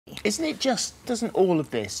Isn't it just, doesn't all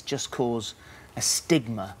of this just cause a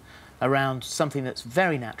stigma around something that's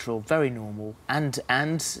very natural, very normal, and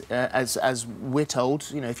as we're told,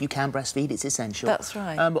 you know, if you can breastfeed, it's essential. That's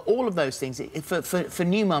right. But all of those things, for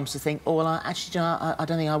new mums to think, oh, well, I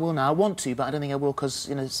don't think I will now. I want to, but I don't think I will because,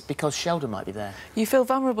 you know, it's because Sheldon might be there. You feel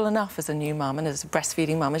vulnerable enough as a new mum and as a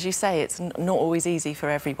breastfeeding mum. As you say, it's not always easy for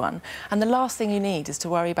everyone. And the last thing you need is to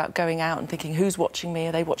worry about going out and thinking, who's watching me?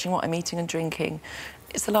 Are they watching what I'm eating and drinking?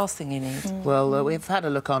 It's the last thing you need. Well, we've had a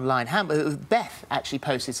look online. Beth actually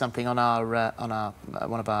posted something on our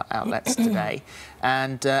one of our outlets today,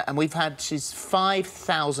 and she's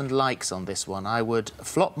 5,000 likes on this one. I would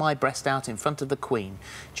flop my breast out in front of the Queen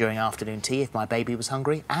during afternoon tea if my baby was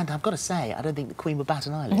hungry, and I've got to say, I don't think the Queen would bat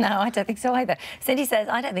an eyelid. No, I don't think so either. Cindy says,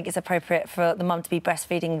 I don't think it's appropriate for the mum to be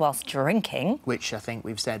breastfeeding whilst drinking. Which I think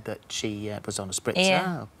we've said that she was on a spritzer.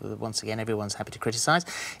 Yeah. Once again, everyone's happy to criticise.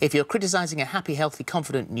 If you're criticising a happy, healthy,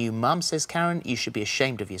 confident new mum, says Karen, you should be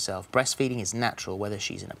ashamed of yourself. Breastfeeding is natural, whether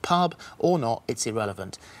she's in a pub or not, it's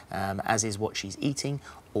irrelevant, as is what she's eating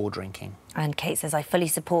or drinking. And Kate says, I fully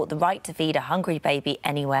support the right to feed a hungry baby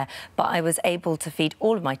anywhere, but I was able to feed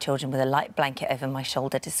all of my children with a light blanket over my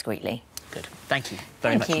shoulder discreetly. Good. Thank you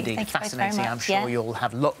very much indeed. Thank you Fascinating. very much. I'm sure you'll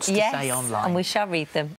have lots to say online. And we shall read them.